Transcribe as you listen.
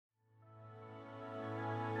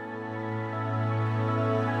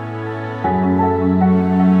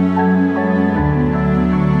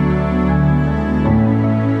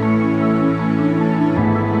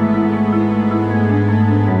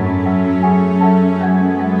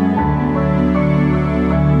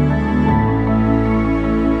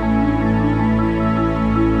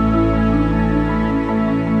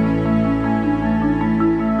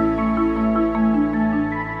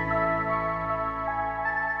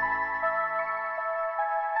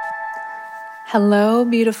Hello,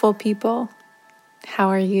 beautiful people. How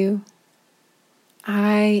are you?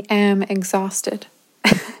 I am exhausted.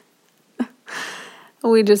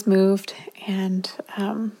 We just moved and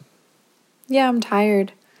I'm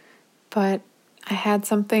tired, but I had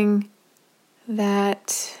something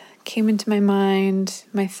that came into my mind,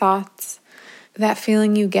 my thoughts, that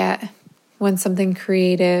feeling you get when something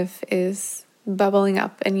creative is bubbling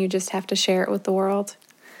up and you just have to share it with the world.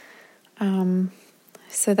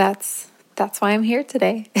 So that's why I'm here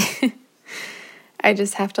today. I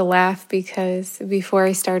just have to laugh because before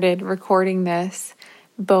I started recording this,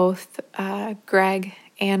 both Greg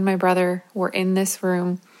and my brother were in this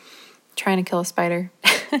room trying to kill a spider.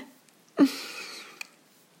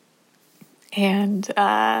 And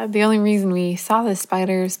the only reason we saw this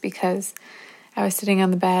spider is because I was sitting on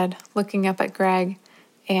the bed looking up at Greg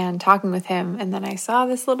and talking with him, and then I saw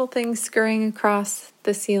this little thing scurrying across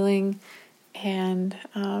the ceiling, and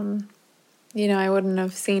I wouldn't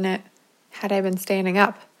have seen it had I been standing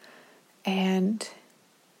up. And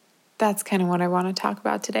that's kind of what I want to talk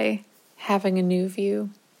about today, having a new view.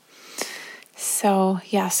 So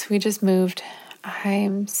yes, we just moved.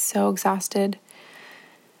 I'm so exhausted.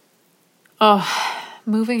 Oh,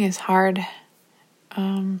 moving is hard.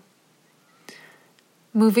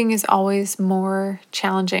 Moving is always more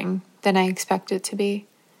challenging than I expect it to be,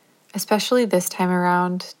 especially this time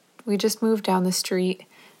around. We just moved down the street,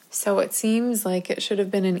 so it seems like it should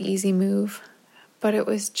have been an easy move, but it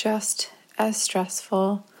was just as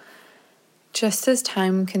stressful, just as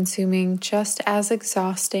time-consuming, just as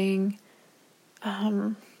exhausting.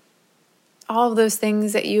 All of those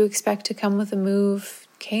things that you expect to come with a move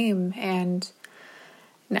came, and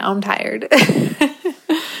now I'm tired.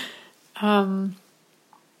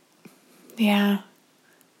 Yeah,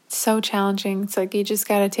 it's so challenging. It's like you just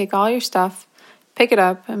got to take all your stuff, pick it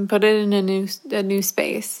up, and put it in a new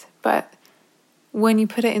space. But when you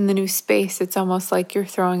put it in the new space, it's almost like you're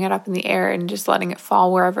throwing it up in the air and just letting it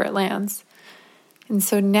fall wherever it lands. And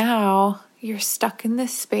so now you're stuck in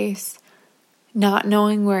this space, not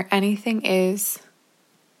knowing where anything is,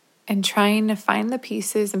 and trying to find the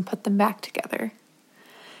pieces and put them back together.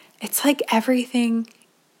 It's like everything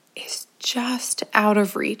is just out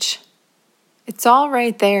of reach. It's all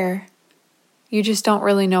right there. You just don't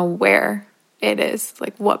really know where it is,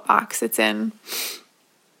 like what box it's in.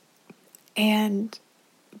 And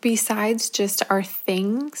besides just our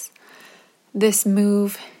things, this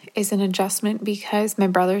move is an adjustment because my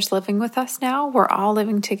brother's living with us now. We're all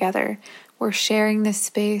living together. We're sharing this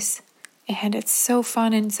space, and it's so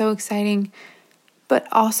fun and so exciting. But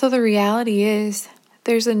also the reality is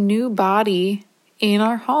there's a new body in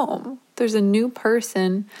our home. There's a new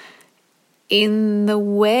person in the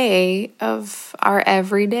way of our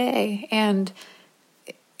everyday. And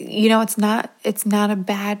it's not a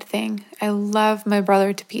bad thing. I love my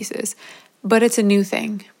brother to pieces, but it's a new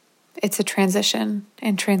thing. It's a transition,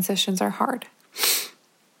 and transitions are hard.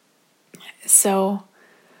 So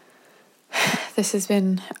this has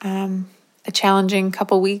been a challenging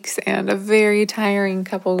couple weeks and a very tiring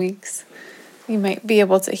couple weeks. You might be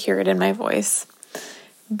able to hear it in my voice,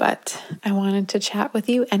 but I wanted to chat with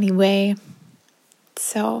you anyway.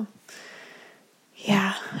 So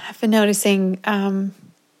yeah, I've been noticing,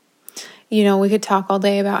 we could talk all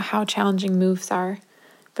day about how challenging moves are,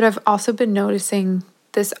 but I've also been noticing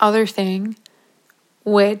this other thing,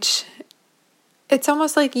 which it's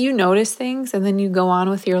almost like you notice things and then you go on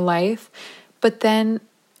with your life. But then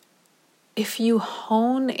if you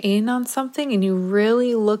hone in on something and you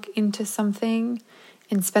really look into something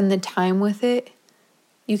and spend the time with it,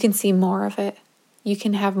 you can see more of it. You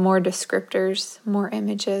can have more descriptors, more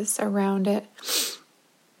images around it.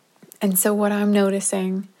 And so what I'm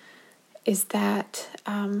noticing is that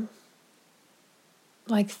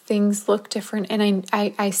things look different, and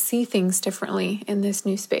I see things differently in this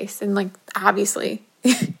new space. And obviously,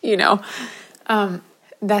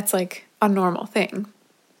 that's like a normal thing.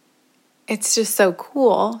 It's just so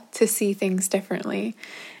cool to see things differently.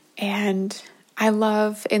 And I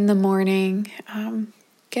love in the morning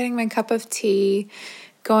getting my cup of tea,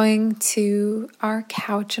 going to our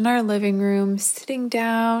couch in our living room, sitting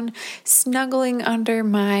down, snuggling under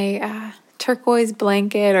my turquoise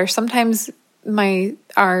blanket, or sometimes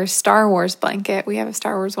our Star Wars blanket. We have a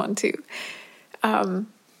Star Wars one too.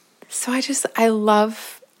 So I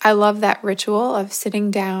love that ritual of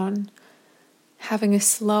sitting down, having a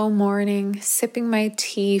slow morning, sipping my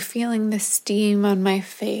tea, feeling the steam on my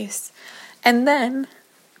face, and then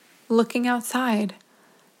looking outside,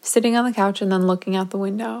 sitting on the couch and then looking out the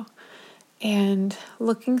window, and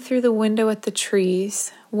looking through the window at the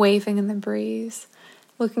trees, waving in the breeze,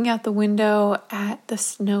 looking out the window at the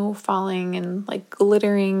snow falling and like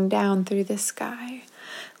glittering down through the sky,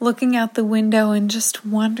 looking out the window and just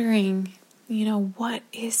wondering, what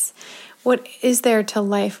is there to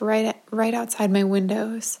life right outside my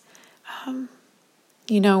windows?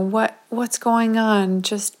 What's going on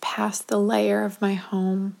just past the layer of my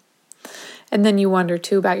home? And then you wonder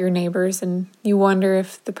too about your neighbors, and you wonder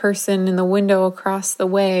if the person in the window across the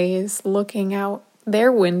way is looking out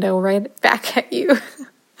their window right back at you.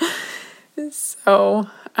 So,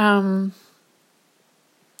 I'm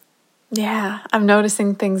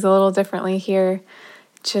noticing things a little differently here.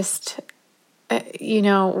 Just,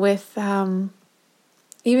 with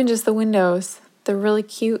even just the windows. They're really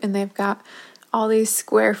cute, and they've got all these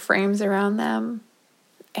square frames around them.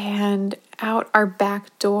 And out our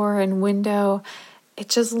back door and window, it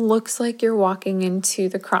just looks like you're walking into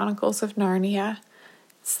the Chronicles of Narnia.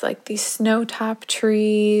 It's like these snow-topped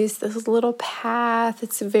trees, this little path.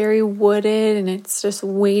 It's very wooded, and it's just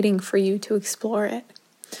waiting for you to explore it.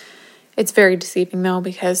 It's very deceiving, though,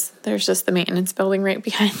 because there's just the maintenance building right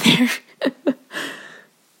behind there.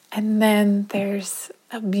 And then there's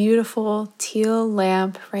a beautiful teal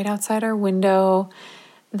lamp right outside our window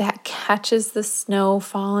that catches the snow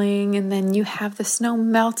falling, and then you have the snow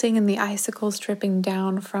melting and the icicles dripping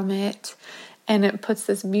down from it, and it puts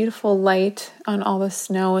this beautiful light on all the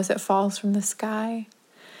snow as it falls from the sky.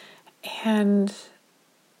 And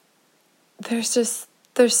there's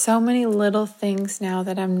so many little things now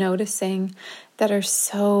that I'm noticing that are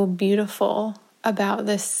so beautiful about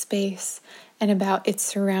this space and about its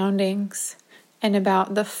surroundings and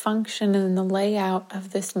about the function and the layout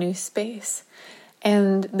of this new space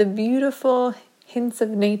and the beautiful hints of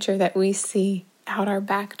nature that we see out our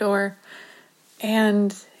back door.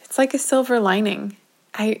 And it's like a silver lining.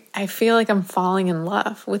 I feel like I'm falling in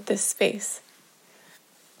love with this space.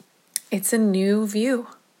 It's a new view.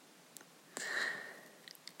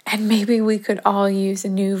 And maybe we could all use a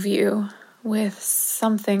new view with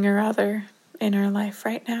something or other in our life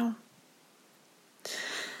right now.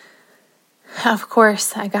 Of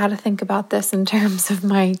course, I got to think about this in terms of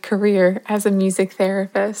my career as a music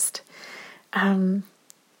therapist. Sometimes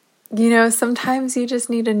you just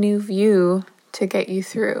need a new view to get you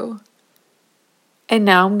through. And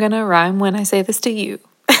now I'm going to rhyme when I say this to you.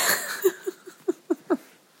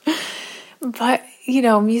 But,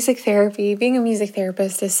 music therapy, being a music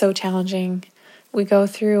therapist is so challenging. We go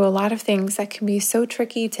through a lot of things that can be so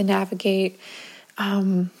tricky to navigate.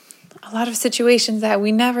 A lot of situations that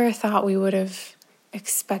we never thought we would have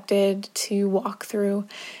expected to walk through,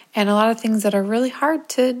 and a lot of things that are really hard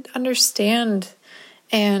to understand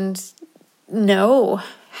and know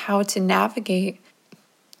how to navigate.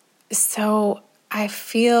 So I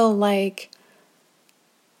feel like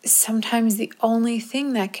sometimes the only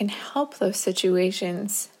thing that can help those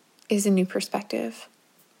situations is a new perspective.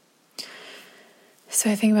 So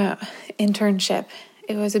I think about internship.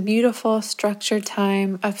 It was a beautiful, structured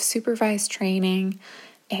time of supervised training,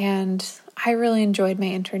 and I really enjoyed my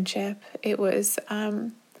internship. It was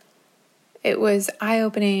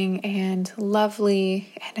eye-opening and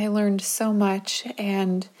lovely, and I learned so much,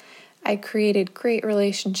 and I created great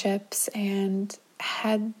relationships and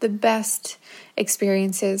had the best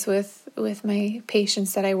experiences with my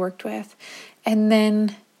patients that I worked with. And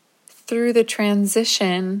then through the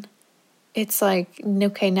transition, it's like,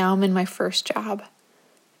 okay, now I'm in my first job.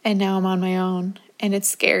 And now I'm on my own, and it's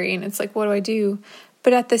scary, and it's like, what do I do?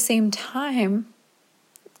 But at the same time,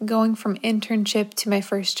 going from internship to my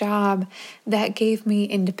first job, that gave me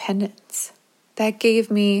independence. That gave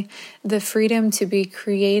me the freedom to be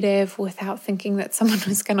creative without thinking that someone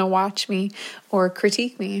was going to watch me or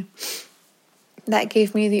critique me. That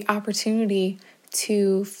gave me the opportunity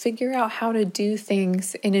to figure out how to do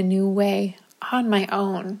things in a new way on my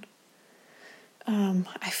own.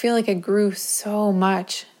 I feel like I grew so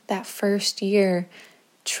much that first year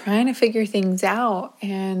trying to figure things out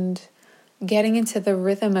and getting into the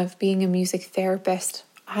rhythm of being a music therapist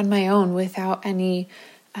on my own without any,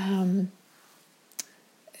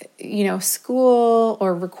 school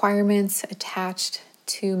or requirements attached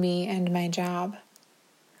to me and my job.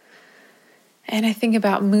 And I think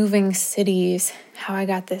about moving cities, how I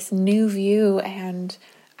got this new view, and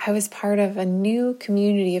I was part of a new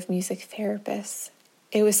community of music therapists.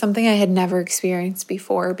 It was something I had never experienced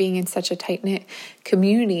before, being in such a tight-knit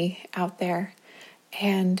community out there.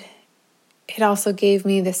 And it also gave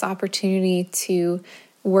me this opportunity to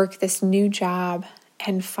work this new job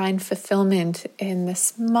and find fulfillment in the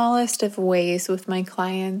smallest of ways with my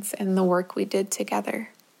clients and the work we did together.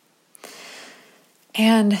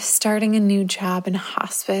 And starting a new job in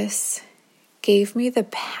hospice, gave me the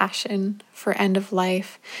passion for end of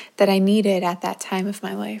life that I needed at that time of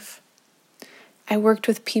my life. I worked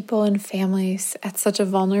with people and families at such a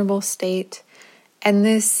vulnerable state, and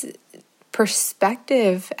this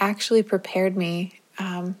perspective actually prepared me,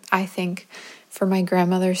 I think, for my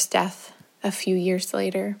grandmother's death a few years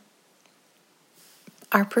later.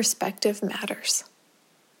 Our perspective matters.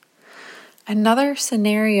 Another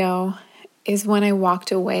scenario is when I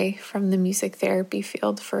walked away from the music therapy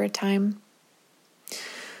field for a time.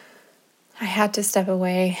 I had to step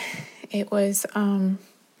away. It was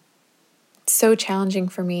so challenging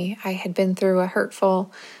for me. I had been through a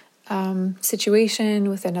hurtful situation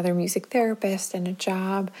with another music therapist and a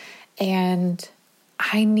job, and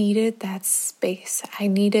I needed that space. I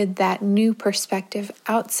needed that new perspective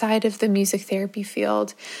outside of the music therapy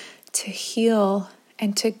field to heal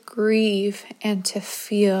and to grieve and to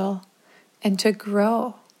feel and to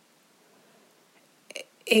grow.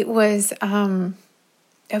 It was a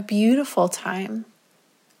beautiful time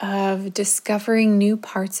of discovering new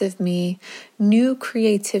parts of me, new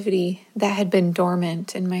creativity that had been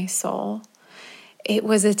dormant in my soul. It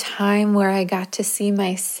was a time where I got to see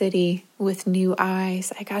my city with new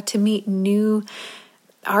eyes. I got to meet new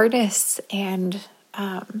artists and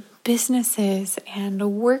businesses and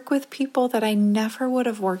work with people that I never would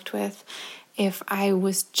have worked with if I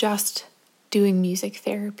was just doing music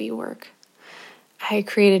therapy work. I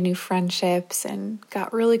created new friendships and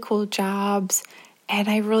got really cool jobs. And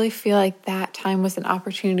I really feel like that time was an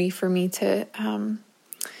opportunity for me to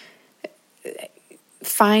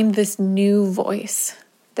find this new voice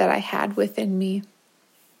that I had within me.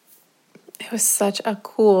 It was such a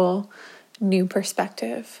cool new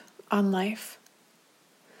perspective on life.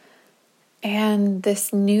 And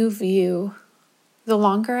this new view, the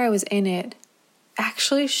longer I was in it,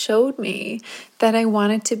 actually showed me that I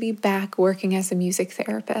wanted to be back working as a music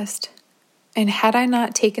therapist. And had I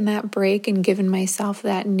not taken that break and given myself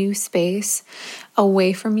that new space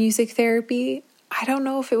away from music therapy, I don't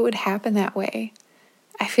know if it would happen that way.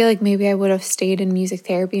 I feel like maybe I would have stayed in music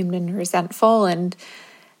therapy and been resentful and,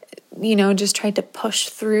 just tried to push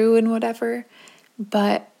through and whatever.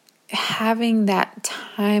 But having that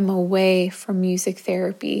time away from music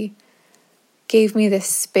therapy gave me the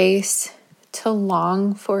space to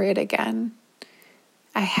long for it again.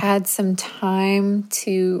 I had some time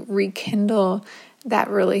to rekindle that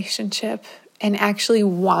relationship and actually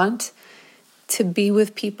want to be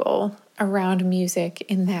with people around music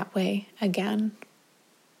in that way again.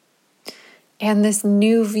 And this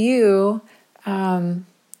new view,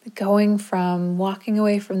 going from walking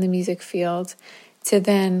away from the music field to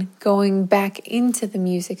then going back into the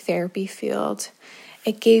music therapy field,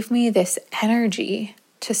 it gave me this energy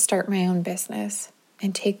to start my own business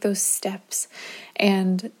and take those steps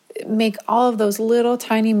and make all of those little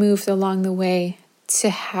tiny moves along the way to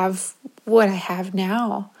have what I have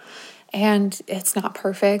now. And it's not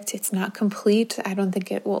perfect. It's not complete. I don't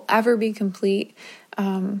think it will ever be complete.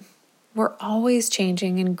 We're always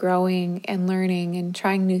changing and growing and learning and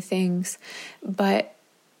trying new things. But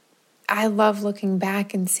I love looking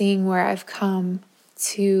back and seeing where I've come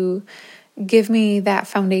to give me that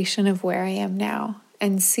foundation of where I am now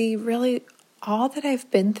and see really all that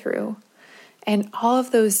I've been through and all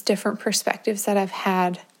of those different perspectives that I've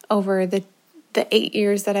had over the 8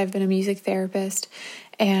 years that I've been a music therapist,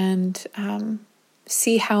 and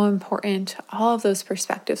see how important all of those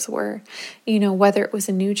perspectives were. Whether it was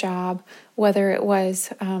a new job, whether it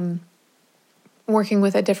was working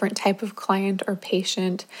with a different type of client or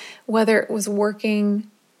patient, whether it was working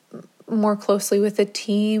more closely with a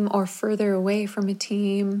team or further away from a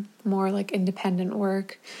team, more like independent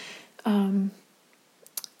work,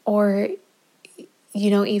 or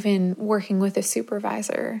even working with a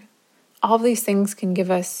supervisor. All of these things can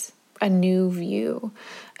give us a new view,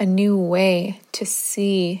 a new way to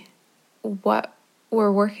see what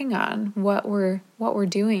we're working on, what we're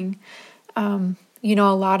doing. A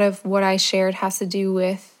lot of what I shared has to do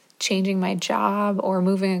with changing my job or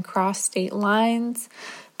moving across state lines,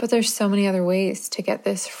 but there's so many other ways to get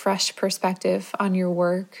this fresh perspective on your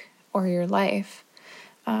work or your life.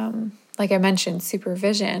 Like I mentioned,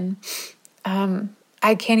 supervision.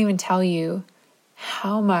 I can't even tell you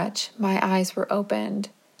how much my eyes were opened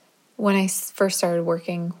when I first started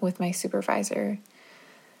working with my supervisor.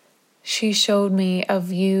 She showed me a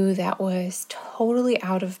view that was totally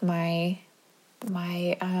out of my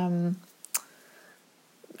I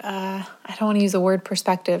don't want to use the word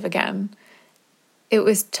perspective again. It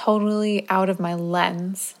was totally out of my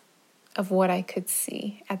lens of what I could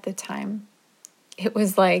see at the time. It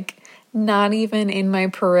was like not even in my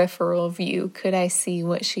peripheral view could I see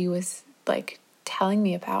what she was like telling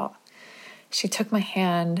me about. She took my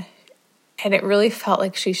hand, and it really felt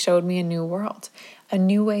like she showed me a new world, a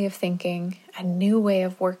new way of thinking, a new way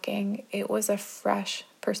of working. It was a fresh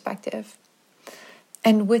perspective.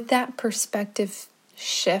 And with that perspective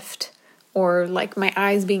shift, or like my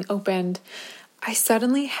eyes being opened, I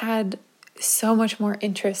suddenly had so much more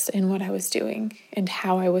interest in what I was doing and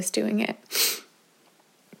how I was doing it.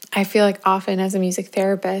 I feel like often as a music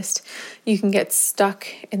therapist, you can get stuck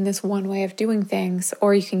in this one way of doing things,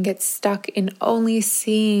 or you can get stuck in only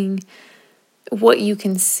seeing what you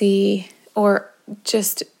can see, or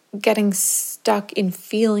just getting stuck in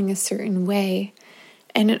feeling a certain way.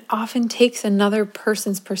 And it often takes another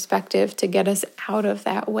person's perspective to get us out of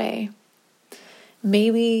that way.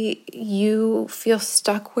 Maybe you feel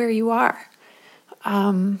stuck where you are.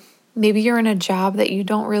 Maybe you're in a job that you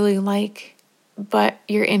don't really like, but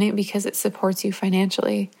you're in it because it supports you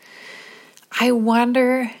financially. I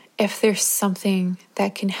wonder if there's something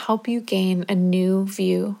that can help you gain a new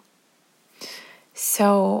view.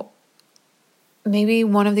 So maybe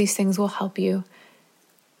one of these things will help you.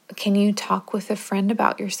 Can you talk with a friend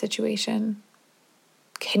about your situation?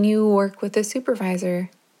 Can you work with a supervisor?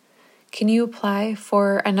 Can you apply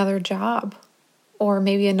for another job, or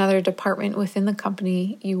maybe another department within the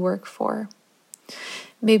company you work for?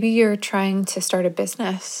 Maybe you're trying to start a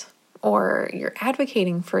business, or you're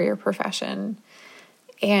advocating for your profession.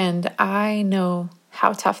 And I know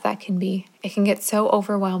how tough that can be. It can get so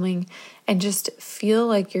overwhelming and just feel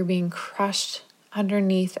like you're being crushed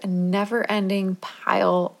underneath a never-ending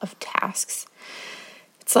pile of tasks.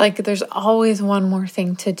 It's like there's always one more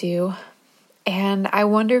thing to do. And I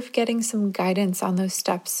wonder if getting some guidance on those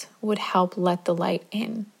steps would help let the light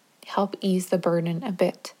in, help ease the burden a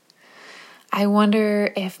bit. I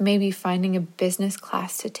wonder if maybe finding a business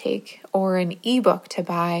class to take or an ebook to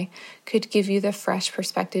buy could give you the fresh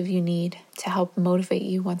perspective you need to help motivate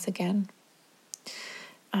you once again.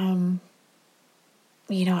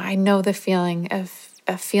 I know the feeling of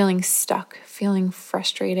feeling stuck, feeling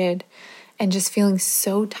frustrated, and just feeling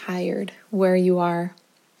so tired where you are.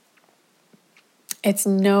 It's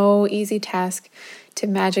no easy task to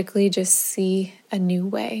magically just see a new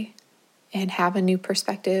way and have a new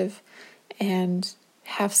perspective and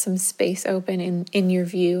have some space open in your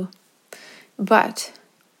view. But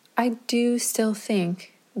I do still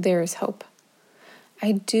think there is hope.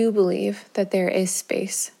 I do believe that there is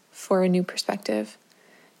space for a new perspective,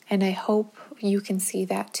 and I hope you can see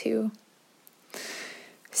that too.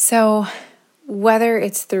 So whether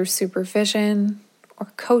it's through supervision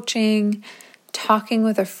or coaching, talking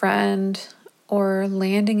with a friend, or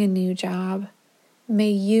landing a new job, may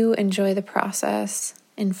you enjoy the process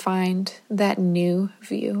and find that new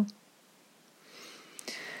view.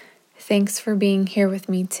 Thanks for being here with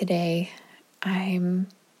me today. I'm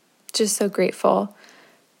just so grateful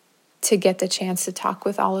to get the chance to talk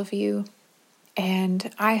with all of you.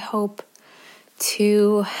 And I hope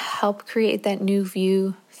to help create that new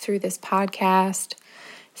view through this podcast,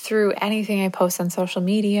 through anything I post on social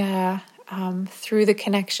media, through the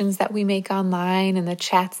connections that we make online and the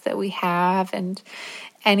chats that we have, and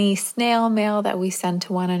any snail mail that we send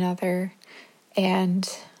to one another. And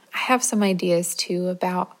I have some ideas too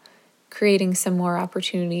about creating some more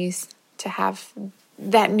opportunities to have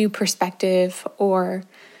that new perspective or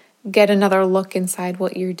get another look inside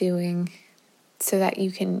what you're doing so that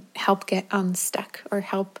you can help get unstuck or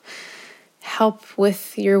help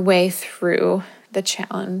with your way through the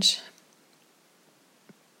challenge.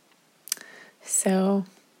 So,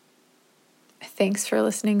 thanks for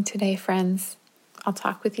listening today, friends. I'll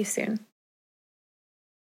talk with you soon.